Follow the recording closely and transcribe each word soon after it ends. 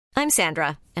I'm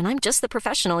Sandra, and I'm just the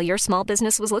professional your small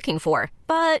business was looking for.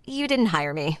 But you didn't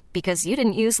hire me because you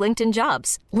didn't use LinkedIn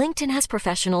Jobs. LinkedIn has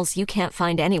professionals you can't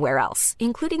find anywhere else,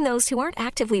 including those who aren't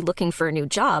actively looking for a new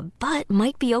job, but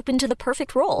might be open to the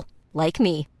perfect role, like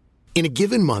me. In a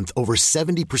given month, over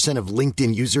 70% of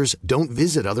LinkedIn users don't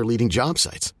visit other leading job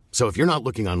sites. So if you're not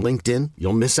looking on LinkedIn,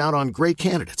 you'll miss out on great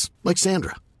candidates like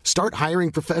Sandra. Start hiring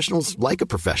professionals like a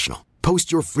professional.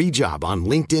 Post your free job on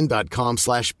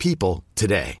linkedin.com/people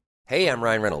today. Hey, I'm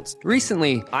Ryan Reynolds.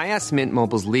 Recently, I asked Mint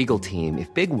Mobile's legal team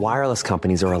if big wireless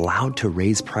companies are allowed to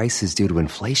raise prices due to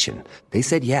inflation. They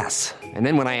said yes. And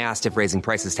then when I asked if raising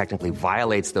prices technically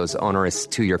violates those onerous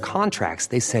 2-year contracts,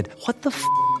 they said, "What the f***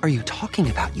 are you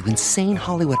talking about, you insane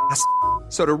Hollywood ass?"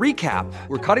 So to recap,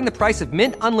 we're cutting the price of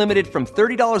Mint Unlimited from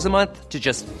 $30 a month to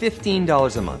just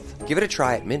 $15 a month. Give it a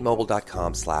try at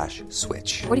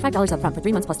mintmobile.com/switch. $45 up front for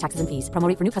 3 months plus taxes and fees. Promo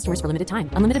rate for new customers for limited time.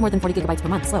 Unlimited more than 40 gigabytes per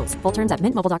month. Slows full terms at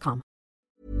mintmobile.com.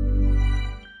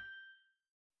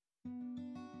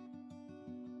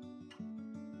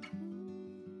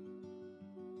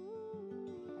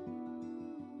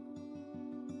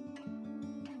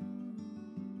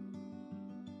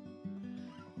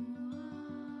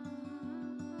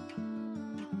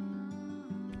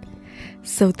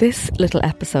 So this little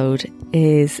episode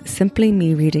is simply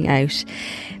me reading out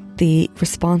the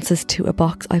responses to a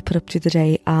box I put up the other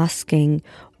day asking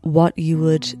what you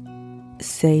would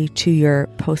say to your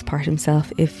postpartum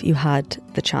self if you had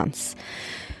the chance.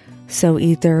 So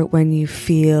either when you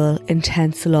feel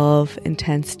intense love,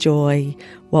 intense joy,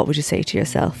 what would you say to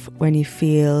yourself? When you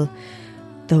feel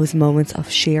those moments of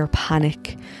sheer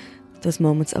panic, those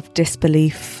moments of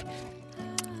disbelief,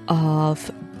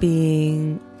 of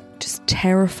being just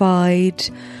terrified,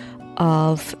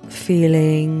 of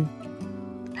feeling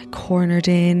like cornered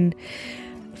in,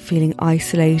 feeling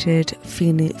isolated,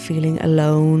 feeling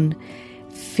alone,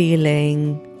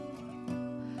 feeling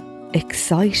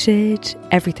excited,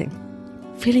 everything.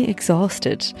 Feeling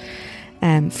exhausted,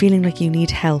 feeling like you need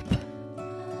help,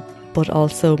 but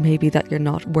also maybe that you're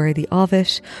not worthy of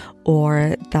it,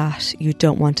 or that you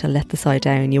don't want to let the side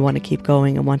down, you want to keep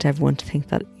going and want everyone to think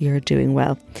that you're doing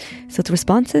well. So the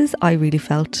responses I really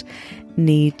felt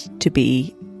need to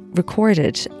be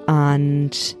recorded,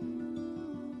 and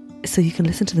so you can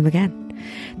listen to them again.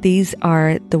 These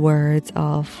are the words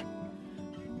of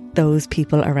those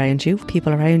people around you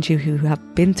who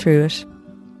have been through it,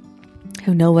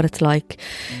 who know what it's like,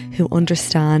 who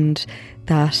understand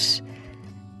that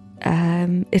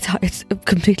it's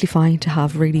completely fine to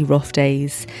have really rough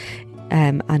days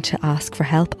and to ask for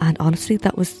help. And honestly,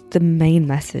 that was the main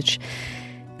message.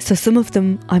 So some of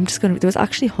them, there was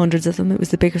actually hundreds of them. It was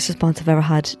the biggest response I've ever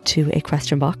had to a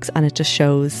question box, and it just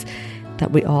shows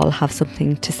that we all have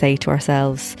something to say to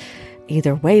ourselves,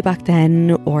 either way back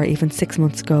then or even 6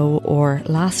 months ago or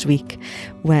last week,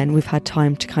 when we've had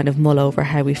time to kind of mull over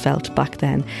how we felt back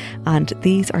then. And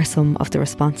these are some of the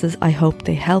responses. I hope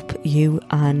they help you,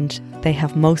 and they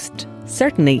have most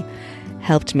certainly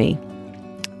helped me.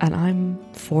 And I'm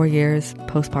 4 years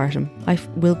postpartum. I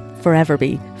will forever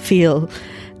feel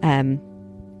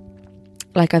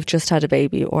like I've just had a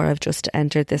baby, or I've just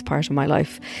entered this part of my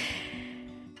life.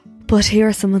 But here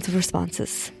are some of the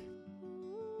responses.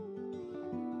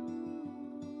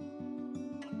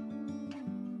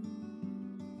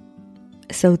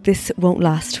 So this won't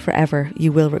last forever.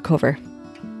 You will recover.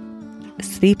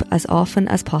 Sleep as often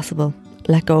as possible.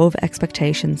 Let go of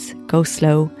expectations. Go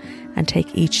slow and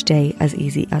take each day as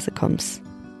easy as it comes.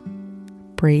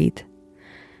 Breathe.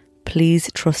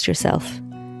 Please trust yourself.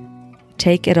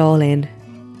 Take it all in.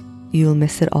 You'll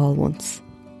miss it all once.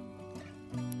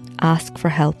 Ask for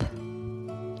help.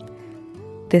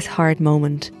 This hard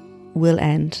moment will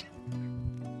end.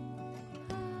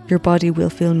 Your body will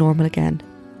feel normal again.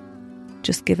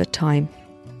 Just give it time.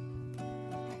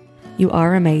 You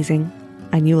are amazing,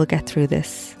 and you will get through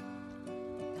this.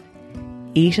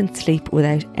 Eat and sleep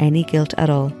without any guilt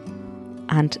at all,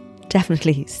 and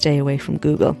definitely stay away from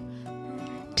Google.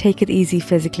 Take it easy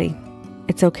physically.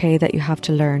 It's okay that you have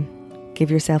to learn.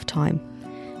 Give yourself time.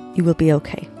 You will be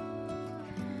okay.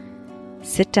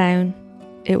 Sit down.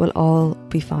 It will all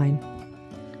be fine.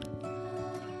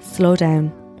 Slow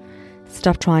down.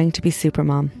 Stop trying to be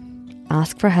Supermom.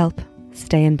 Ask for help.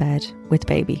 Stay in bed with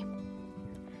baby.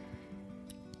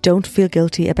 Don't feel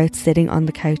guilty about sitting on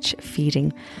the couch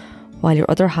feeding while your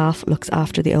other half looks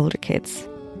after the older kids.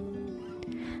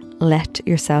 Let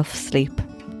yourself sleep.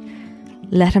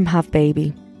 Let him have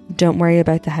baby. Don't worry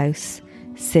about the house.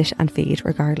 Sit and feed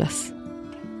regardless.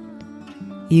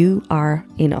 You are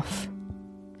enough.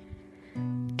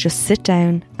 Just sit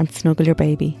down and snuggle your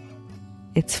baby.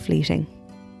 It's fleeting.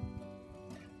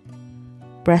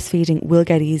 breastfeeding will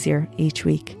get easier each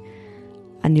week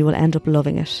and you will end up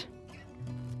loving it.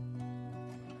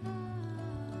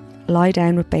 Lie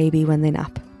down with baby when they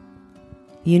nap.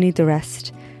 You need the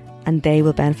rest and they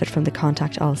will benefit from the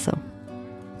contact also.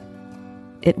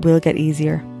 It will get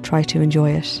easier. Try to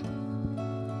enjoy it.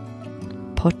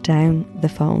 Put down the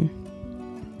phone.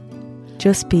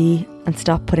 Just be and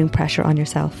stop putting pressure on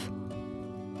yourself.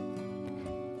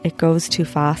 It goes too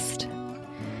fast.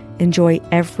 Enjoy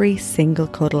every single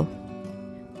cuddle.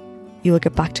 You will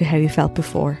get back to how you felt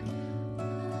before.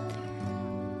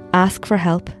 Ask for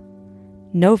help.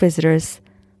 No visitors.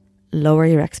 Lower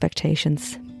your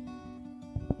expectations.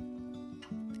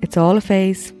 It's all a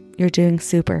phase. You're doing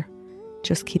super.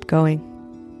 Just keep going.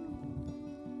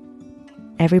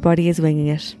 Everybody is winging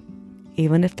it,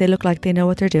 even if they look like they know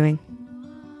what they're doing.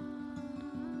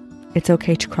 It's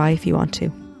okay to cry if you want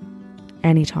to.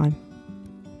 Anytime.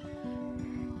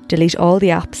 Delete all the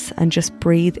apps and just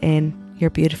breathe in your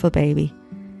beautiful baby.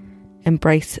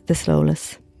 Embrace the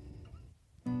slowness.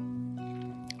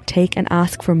 Take and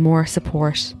ask for more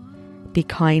support. Be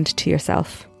kind to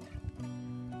yourself.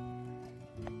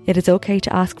 It is okay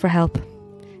to ask for help.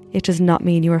 It does not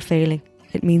mean you are failing.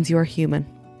 It means you are human.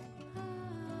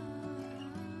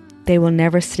 They will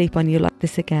never sleep on you like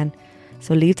this again,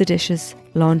 so leave the dishes,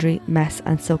 laundry, mess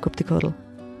and soak up the cuddle.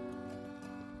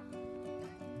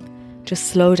 Just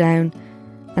slow down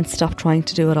and stop trying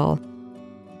to do it all.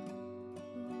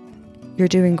 You're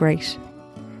doing great,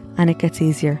 and it gets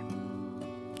easier.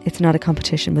 It's not a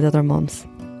competition with other mums.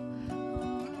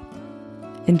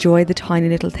 Enjoy the tiny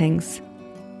little things,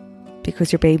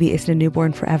 because your baby isn't a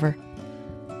newborn forever.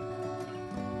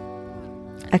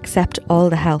 Accept all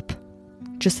the help.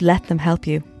 Just let them help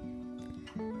you.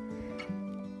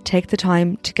 Take the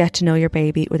time to get to know your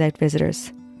baby without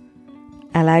visitors.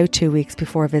 Allow 2 weeks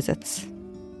before visits.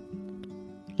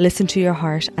 Listen to your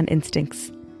heart and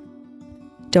instincts.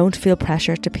 Don't feel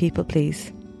pressure to people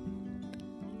please.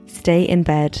 Stay in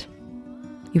bed.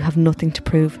 You have nothing to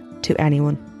prove to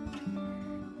anyone.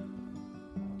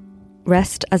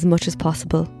 Rest as much as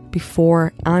possible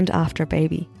before and after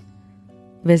baby.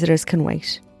 Visitors can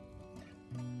wait.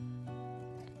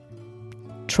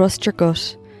 Trust your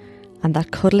gut and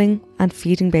that cuddling and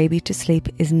feeding baby to sleep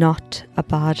is not a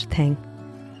bad thing.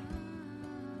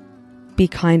 Be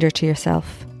kinder to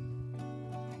yourself.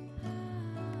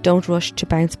 Don't rush to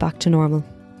bounce back to normal.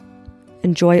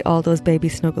 Enjoy all those baby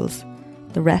snuggles.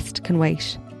 The rest can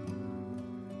wait.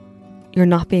 You're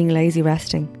not being lazy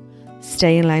resting.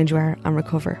 Stay in loungewear and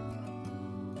recover.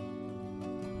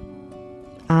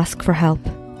 Ask for help.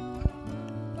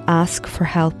 Ask for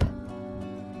help.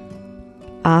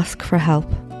 Ask for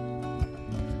help.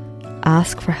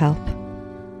 Ask for help.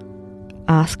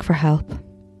 Ask for help.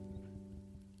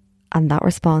 And that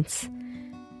response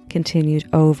continued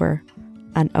over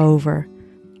and over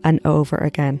and over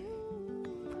again.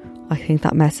 I think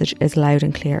that message is loud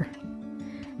and clear.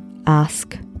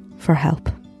 Ask for help.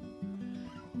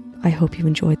 I hope you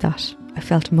enjoyed that. I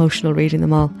felt emotional reading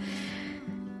them all.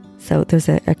 So there's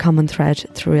a common thread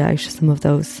throughout some of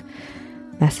those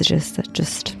messages that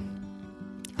just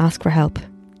ask for help.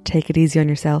 Take it easy on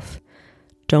yourself.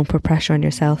 Don't put pressure on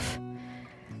yourself.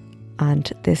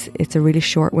 And it's a really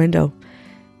short window.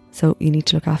 So you need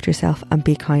to look after yourself and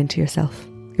be kind to yourself.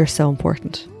 You're so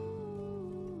important.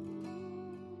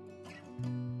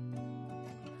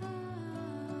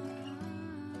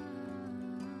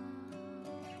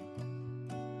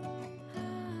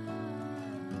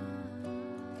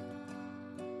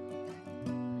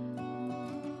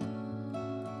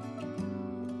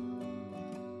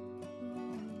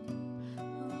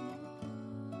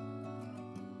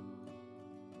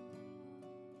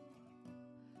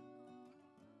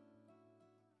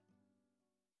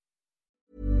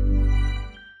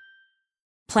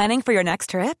 Planning for your next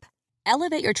trip?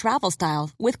 Elevate your travel style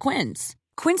with Quince.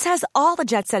 Quince has all the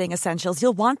jet-setting essentials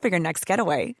you'll want for your next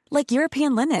getaway, like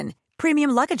European linen,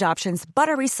 premium luggage options,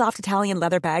 buttery soft Italian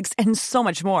leather bags, and so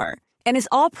much more. And is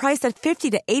all priced at 50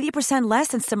 to 80% less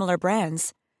than similar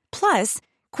brands. Plus,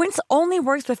 Quince only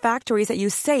works with factories that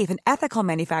use safe and ethical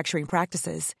manufacturing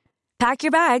practices. Pack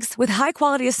your bags with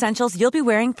high-quality essentials you'll be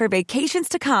wearing for vacations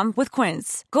to come with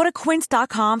Quince. Go to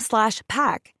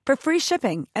quince.com/pack for free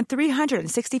shipping and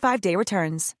 365-day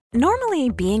returns.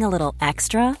 Normally, being a little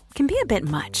extra can be a bit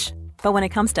much, But when it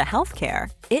comes to healthcare,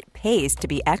 it pays to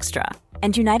be extra.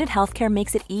 And United Healthcare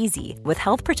makes it easy with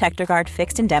Health Protector Guard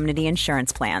fixed indemnity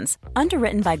insurance plans.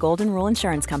 Underwritten by Golden Rule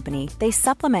Insurance Company, they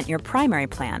supplement your primary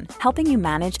plan, helping you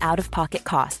manage out-of-pocket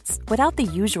costs without the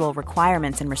usual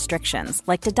requirements and restrictions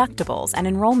like deductibles and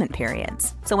enrollment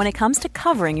periods. So when it comes to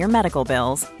covering your medical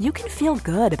bills, you can feel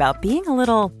good about being a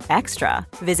little extra.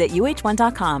 Visit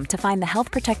uh1.com to find the Health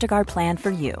Protector Guard plan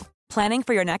for you. Planning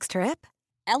for your next trip?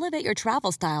 Elevate your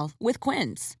travel style with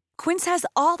Quince. Quince has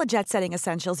all the jet-setting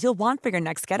essentials you'll want for your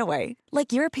next getaway,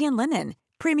 like European linen,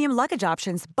 premium luggage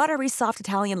options, buttery soft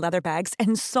Italian leather bags,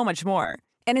 and so much more.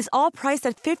 And is all priced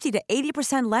at 50 to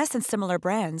 80% less than similar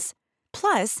brands.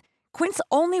 Plus, Quince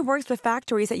only works with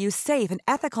factories that use safe and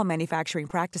ethical manufacturing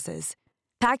practices.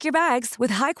 Pack your bags with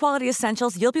high-quality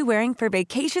essentials you'll be wearing for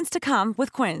vacations to come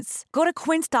with Quince. Go to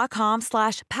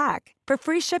quince.com/pack for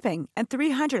free shipping and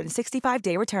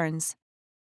 365-day returns.